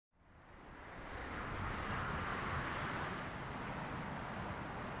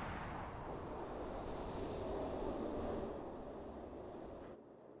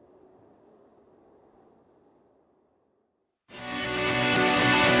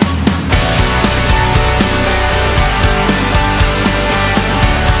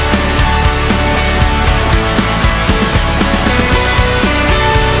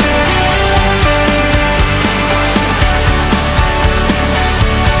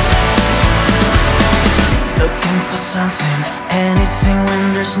something, anything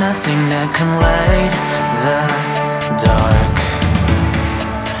when there's nothing that can light the dark.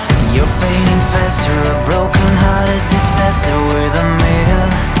 You're fading faster, a broken-hearted disaster with a million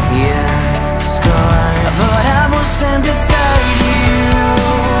scars. But I will stand beside you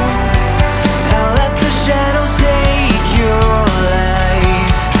and let the shadows take your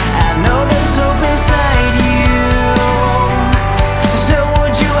life. I know there's hope inside you, so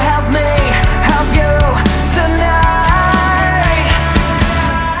would you help me help you tonight?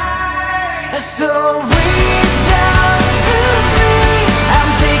 So reach out to me,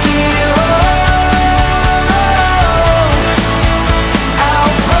 I'm taking you home.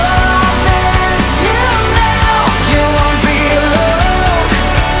 I'll promise you now, you won't be alone.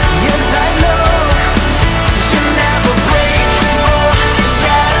 Yes, I know you never break or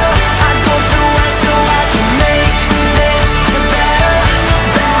shatter. I go through it so I can make this better,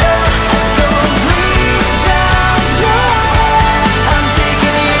 better. So reach out to me, I'm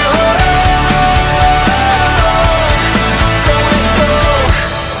taking you home. Don't let go.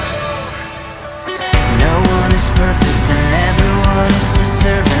 No one is perfect and everyone is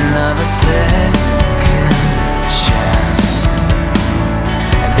deserving of a second chance.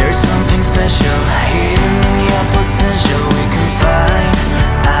 There's something special hidden in your potential we can find,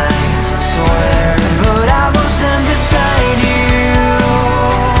 I swear. But I will stand beside you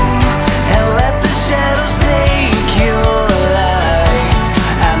and let the shadows take your life.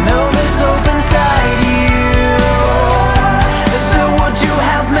 I know there's hope inside you, so would you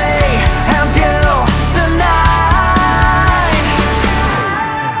help me help you tonight?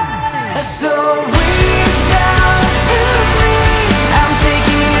 So